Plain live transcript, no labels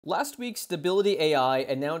Last week, Stability AI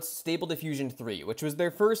announced Stable Diffusion 3, which was their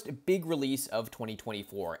first big release of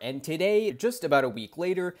 2024. And today, just about a week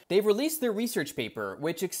later, they've released their research paper,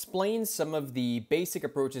 which explains some of the basic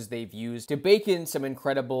approaches they've used to bake in some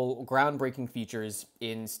incredible, groundbreaking features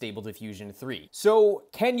in Stable Diffusion 3. So,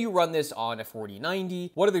 can you run this on a 4090?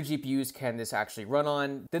 What other GPUs can this actually run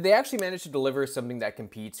on? Did they actually manage to deliver something that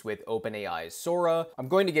competes with OpenAI's Sora? I'm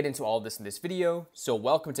going to get into all of this in this video, so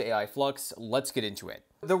welcome to AI Flux. Let's get into it.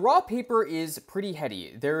 The raw paper is pretty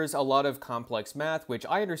heady. There's a lot of complex math, which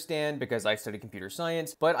I understand because I study computer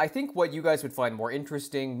science, but I think what you guys would find more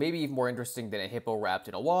interesting, maybe even more interesting than a hippo wrapped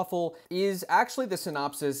in a waffle, is actually the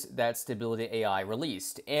synopsis that Stability AI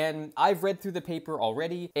released. And I've read through the paper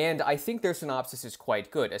already, and I think their synopsis is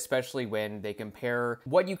quite good, especially when they compare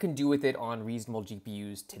what you can do with it on reasonable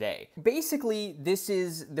GPUs today. Basically, this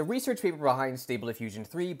is the research paper behind Stable Diffusion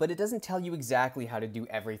 3, but it doesn't tell you exactly how to do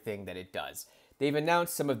everything that it does. They've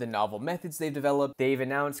announced some of the novel methods they've developed. They've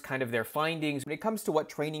announced kind of their findings when it comes to what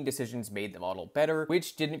training decisions made the model better,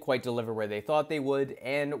 which didn't quite deliver where they thought they would,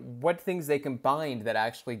 and what things they combined that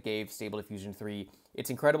actually gave Stable Diffusion 3 its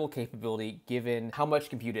incredible capability given how much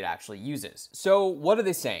compute it actually uses. So what are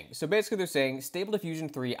they saying? So basically they're saying Stable Diffusion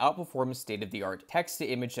 3 outperforms state-of-the-art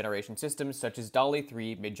text-to-image generation systems such as DALL-E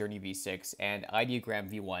 3, Midjourney V6, and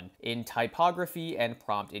Ideogram V1 in typography and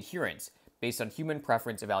prompt adherence based on human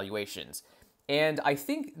preference evaluations. And I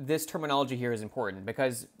think this terminology here is important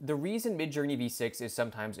because the reason Midjourney V6 is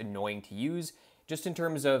sometimes annoying to use, just in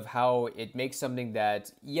terms of how it makes something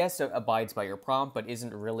that, yes, abides by your prompt, but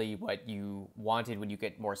isn't really what you wanted when you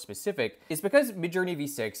get more specific, is because Midjourney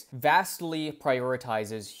V6 vastly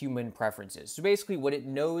prioritizes human preferences. So basically what it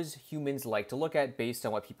knows humans like to look at based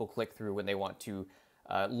on what people click through when they want to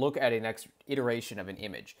look at a next iteration of an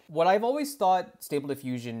image. What I've always thought Stable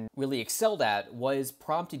Diffusion really excelled at was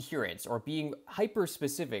prompt adherence, or being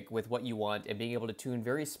hyper-specific with what you want and being able to tune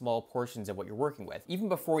very small portions of what you're working with, even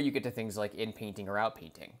before you get to things like inpainting or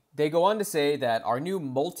outpainting. They go on to say that our new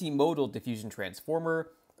multimodal diffusion transformer,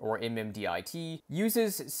 or MMDIT,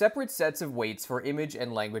 uses separate sets of weights for image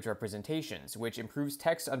and language representations, which improves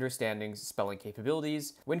text understanding's spelling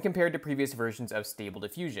capabilities when compared to previous versions of Stable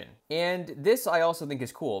Diffusion. And this I also think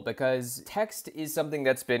is cool because text is something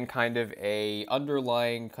that's been kind of a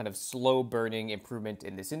underlying kind of slow burning improvement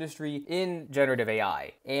in this industry in generative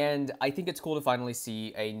AI. And I think it's cool to finally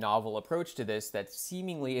see a novel approach to this that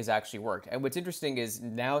seemingly is actually worked. And what's interesting is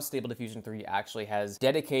now Stable Diffusion 3 actually has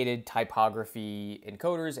dedicated typography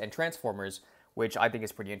encoders and transformers, which I think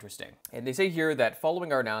is pretty interesting. And they say here that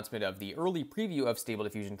following our announcement of the early preview of Stable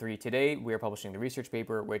Diffusion 3 today, we are publishing the research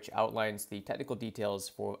paper, which outlines the technical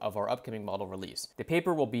details of our upcoming model release. The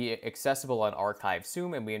paper will be accessible on arXiv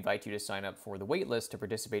soon, and we invite you to sign up for the waitlist to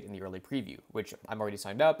participate in the early preview, which I'm already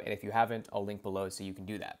signed up, and if you haven't, I'll link below so you can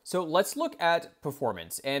do that. So let's look at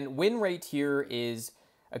performance, and win rate here is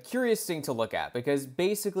a curious thing to look at, because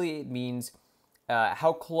basically it means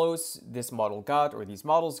how close this model got, or these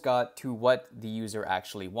models got, to what the user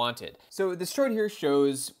actually wanted. So this chart here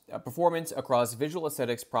shows performance across visual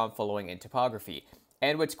aesthetics, prompt following, and typography.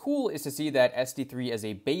 And what's cool is to see that SD3 as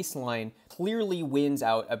a baseline clearly wins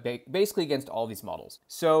out basically against all these models.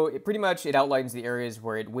 So it outlines the areas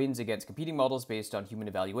where it wins against competing models based on human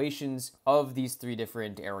evaluations of these three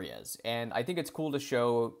different areas. And I think it's cool to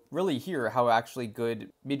show really here how actually good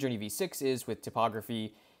Midjourney V6 is with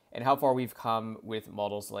typography and how far we've come with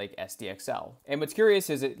models like SDXL. And what's curious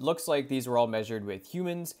is it looks like these were all measured with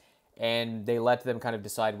humans, and they let them kind of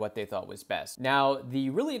decide what they thought was best. Now, the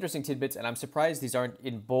really interesting tidbits, and I'm surprised these aren't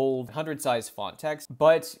in bold 100-size font text,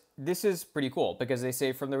 but this is pretty cool because they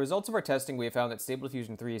say, from the results of our testing, we have found that Stable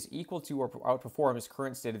Diffusion 3 is equal to or outperforms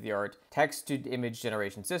current state-of-the-art text-to-image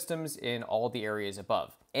generation systems in all the areas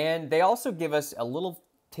above. And they also give us a little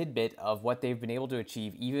tidbit of what they've been able to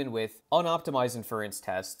achieve even with unoptimized inference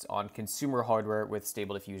tests on consumer hardware with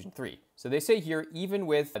Stable Diffusion 3. So they say here, even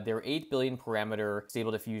with their 8 billion parameter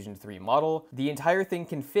Stable Diffusion 3 model, the entire thing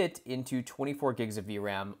can fit into 24 gigs of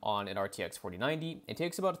VRAM on an RTX 4090. It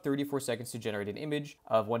takes about 34 seconds to generate an image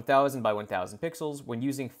of 1000 by 1000 pixels when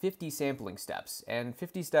using 50 sampling steps. And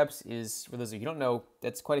 50 steps is, for those of you who don't know,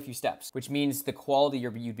 that's quite a few steps, which means the quality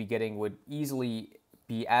you'd be getting would easily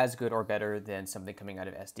be as good or better than something coming out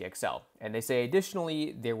of SDXL. And they say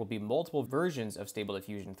additionally, there will be multiple versions of Stable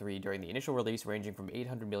Diffusion 3 during the initial release, ranging from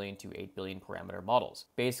 800 million to 8 billion parameter models,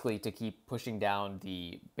 basically to keep pushing down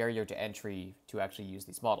the barrier to entry to actually use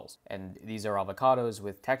these models. And these are avocados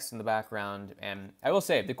with text in the background. And I will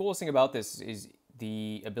say, the coolest thing about this is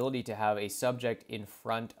the ability to have a subject in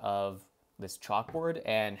front of this chalkboard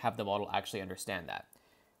and have the model actually understand that,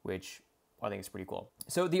 which I think it's pretty cool.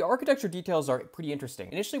 So the architecture details are pretty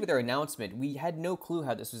interesting. Initially with their announcement, we had no clue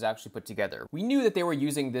how this was actually put together. We knew that they were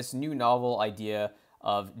using this new novel idea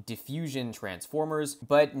of diffusion transformers,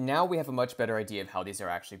 but now we have a much better idea of how these are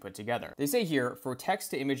actually put together. They say here, for text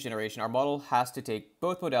to image generation, our model has to take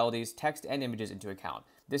both modalities, text and images, into account.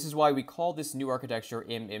 This is why we call this new architecture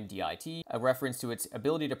IMDIT, a reference to its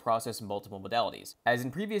ability to process multiple modalities. As in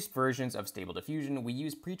previous versions of Stable Diffusion, we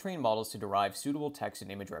use pre-trained models to derive suitable text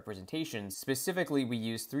and image representations. Specifically, we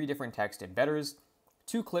use 3 different text embedders,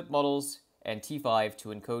 2 clip models, and T5 to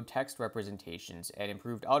encode text representations, and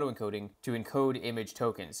improved autoencoding to encode image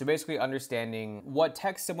tokens. So basically understanding what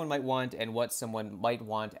text someone might want and what someone might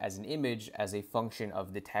want as an image as a function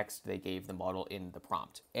of the text they gave the model in the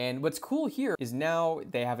prompt. And what's cool here is now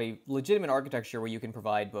they have a legitimate architecture where you can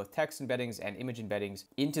provide both text embeddings and image embeddings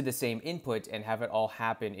into the same input and have it all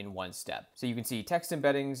happen in one step. So you can see text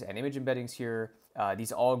embeddings and image embeddings here.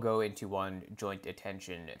 These all go into one joint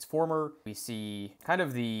attention transformer. We see kind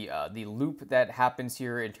of the loop that happens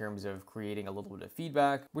here in terms of creating a little bit of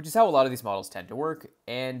feedback, which is how a lot of these models tend to work,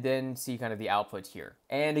 and then see kind of the output here.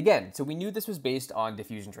 And again, so we knew this was based on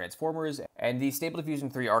diffusion transformers, and the Stable Diffusion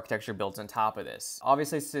 3 architecture builds on top of this.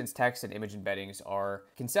 Obviously, since text and image embeddings are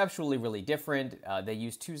conceptually really different, they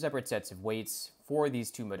use 2 separate sets of weights for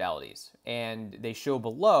these 2 modalities. And they show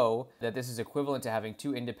below that this is equivalent to having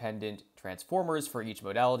 2 independent transformers for each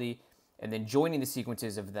modality, and then joining the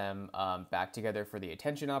sequences of them back together for the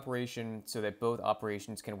attention operation so that both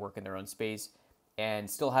operations can work in their own space and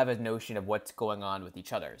still have a notion of what's going on with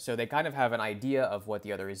each other. So they kind of have an idea of what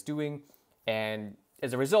the other is doing, and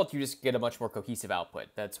as a result, you just get a much more cohesive output.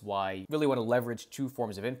 That's why you really want to leverage 2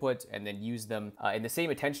 forms of input and then use them in the same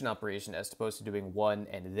attention operation as opposed to doing one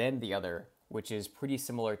and then the other, which is pretty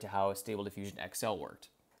similar to how Stable Diffusion XL worked.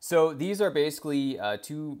 So these are basically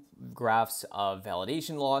 2 graphs of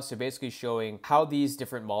validation loss, so basically showing how these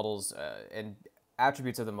different models and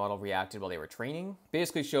attributes of the model reacted while they were training.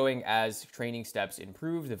 Basically showing as training steps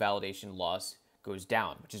improve, the validation loss goes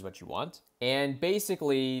down, which is what you want. And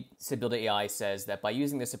basically, Stable AI says that by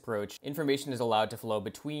using this approach, information is allowed to flow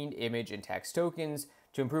between image and text tokens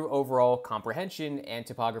to improve overall comprehension and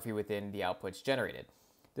topography within the outputs generated.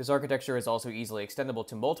 This architecture is also easily extendable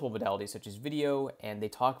to multiple modalities such as video, and they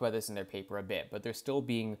talk about this in their paper a bit, but they're still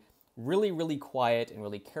being really quiet and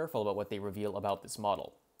really careful about what they reveal about this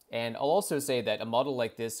model. And I'll also say that a model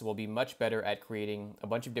like this will be much better at creating a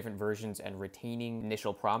bunch of different versions and retaining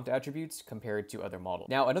initial prompt attributes compared to other models.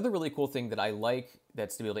 Now, another really cool thing that I like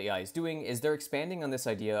that Stable AI is doing is they're expanding on this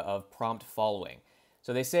idea of prompt following.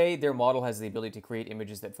 So they say their model has the ability to create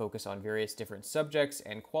images that focus on various different subjects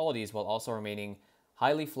and qualities while also remaining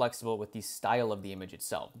highly flexible with the style of the image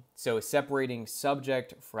itself. So separating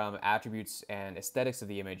subject from attributes and aesthetics of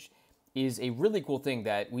the image is a really cool thing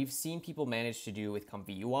that we've seen people manage to do with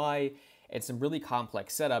Comfy UI and some really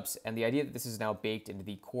complex setups, and the idea that this is now baked into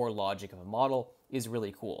the core logic of a model is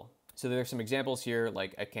really cool. So there are some examples here,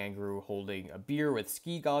 like a kangaroo holding a beer with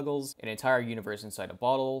ski goggles, an entire universe inside a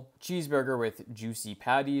bottle, cheeseburger with juicy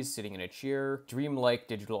patties sitting in a chair, dreamlike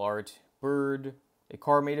digital art, bird, a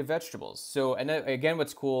car made of vegetables. So, and again,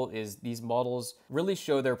 what's cool is these models really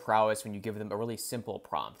show their prowess when you give them a really simple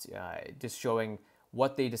prompt, just showing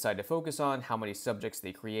what they decide to focus on, how many subjects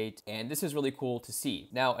they create, and this is really cool to see.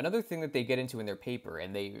 Now, another thing that they get into in their paper,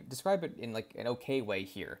 and they describe it in like an okay way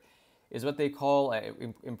here, is what they call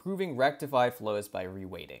improving rectified flows by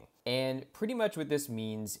reweighting. And pretty much what this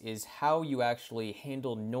means is how you actually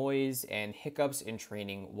handle noise and hiccups in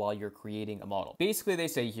training while you're creating a model. Basically, they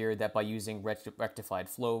say here that by using rectified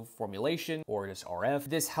flow formulation, or just RF,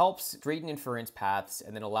 this helps straighten inference paths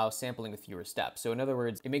and then allow sampling with fewer steps. So in other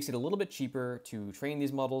words, it makes it a little bit cheaper to train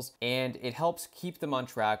these models, and it helps keep them on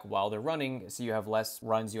track while they're running, so you have less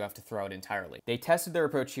runs you have to throw out entirely. They tested their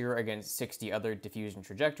approach here against 60 other diffusion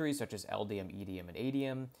trajectories, such as LDM, EDM, and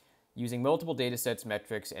ADM, using multiple datasets,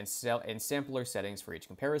 metrics, and sampler settings for each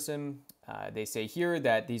comparison. They say here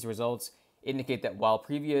that these results indicate that while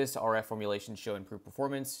previous RF formulations show improved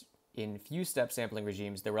performance, in few step sampling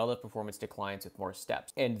regimes, the relative performance declines with more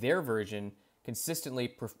steps. And their version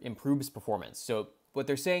consistently improves performance. So what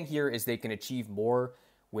they're saying here is they can achieve more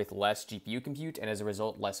with less GPU compute and as a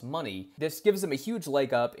result less money. This gives them a huge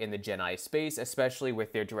leg up in the Gen I space, especially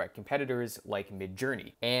with their direct competitors like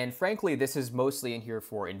Midjourney. And frankly, this is mostly in here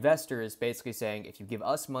for investors, basically saying if you give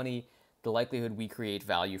us money, the likelihood we create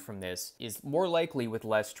value from this is more likely with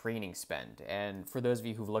less training spend. And for those of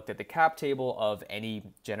you who've looked at the cap table of any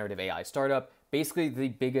generative AI startup, basically the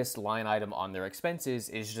biggest line item on their expenses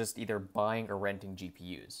is just either buying or renting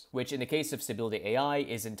GPUs, which in the case of Stability AI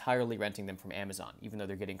is entirely renting them from Amazon, even though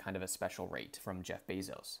they're getting kind of a special rate from Jeff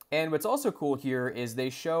Bezos. And what's also cool here is they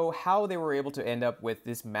show how they were able to end up with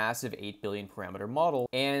this massive 8 billion parameter model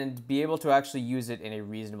and be able to actually use it in a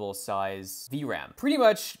reasonable size VRAM. Pretty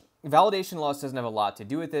much validation loss doesn't have a lot to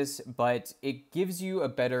do with this, but it gives you a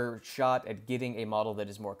better shot at getting a model that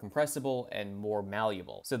is more compressible and more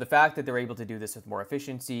malleable. So the fact that they're able to do this with more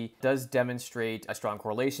efficiency does demonstrate a strong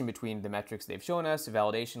correlation between the metrics they've shown us,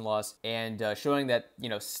 validation loss, and showing that,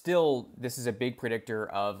 still this is a big predictor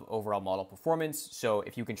of overall model performance. So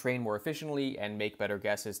if you can train more efficiently and make better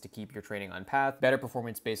guesses to keep your training on path, better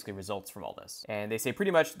performance basically results from all this. And they say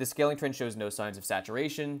pretty much the scaling trend shows no signs of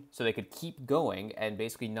saturation, so they could keep going and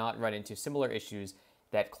basically not run into similar issues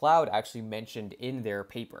that Cloud actually mentioned in their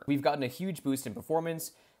paper. We've gotten a huge boost in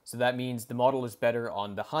performance, so that means the model is better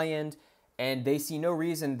on the high end, and they see no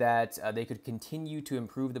reason that they could continue to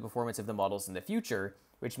improve the performance of the models in the future,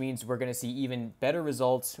 which means we're going to see even better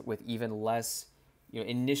results with even less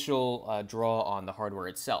initial draw on the hardware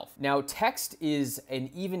itself. Now, text is an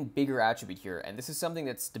even bigger attribute here, and this is something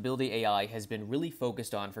that Stability AI has been really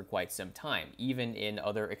focused on for quite some time, even in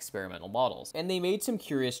other experimental models. And they made some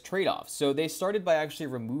curious trade-offs. So they started by actually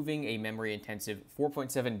removing a memory-intensive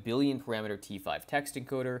 4.7 billion parameter T5 text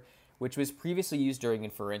encoder, which was previously used during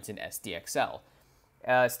inference in SDXL.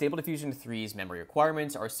 Stable Diffusion 3's memory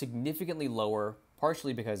requirements are significantly lower,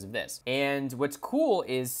 partially because of this. And what's cool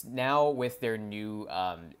is now with their new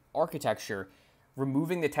architecture,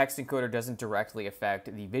 removing the text encoder doesn't directly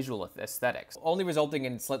affect the visual aesthetics, only resulting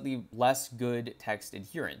in slightly less good text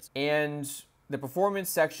adherence. And the performance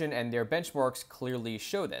section and their benchmarks clearly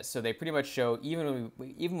show this. So they pretty much show, even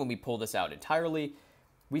when we pull this out entirely,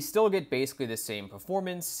 we still get basically the same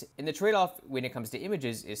performance, and the trade-off when it comes to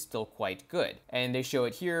images is still quite good. And they show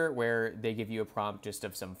it here where they give you a prompt just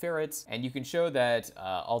of some ferrets, and you can show that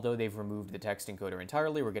although they've removed the text encoder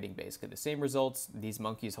entirely, we're getting basically the same results. These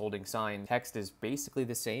monkeys holding sign text is basically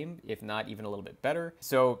the same, if not even a little bit better.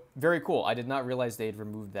 So very cool. I did not realize they had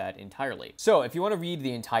removed that entirely. So if you want to read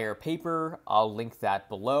the entire paper, I'll link that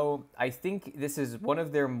below. I think this is one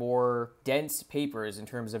of their more dense papers in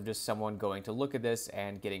terms of just someone going to look at this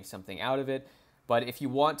and getting something out of it. But if you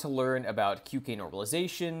want to learn about QK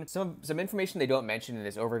normalization, some information they don't mention in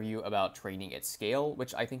this overview about training at scale,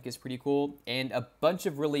 which I think is pretty cool, and a bunch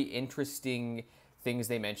of really interesting things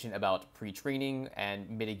they mention about pre-training and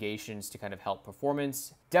mitigations to kind of help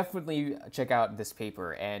performance, definitely check out this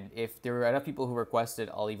paper. And if there are enough people who request it,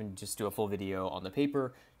 I'll even just do a full video on the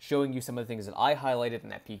paper showing you some of the things that I highlighted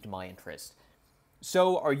and that piqued my interest.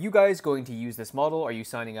 So are you guys going to use this model? Are you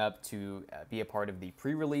signing up to be a part of the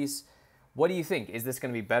pre-release? What do you think? Is this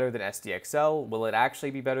going to be better than SDXL? Will it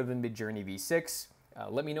actually be better than Midjourney V6?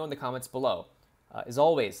 Let me know in the comments below. As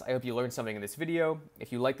always, I hope you learned something in this video.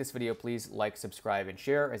 If you like this video, please like, subscribe, and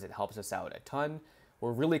share, as it helps us out a ton.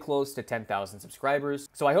 We're really close to 10,000 subscribers.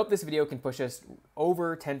 So I hope this video can push us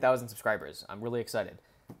over 10,000 subscribers. I'm really excited.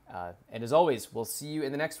 And as always, we'll see you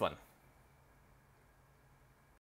in the next one.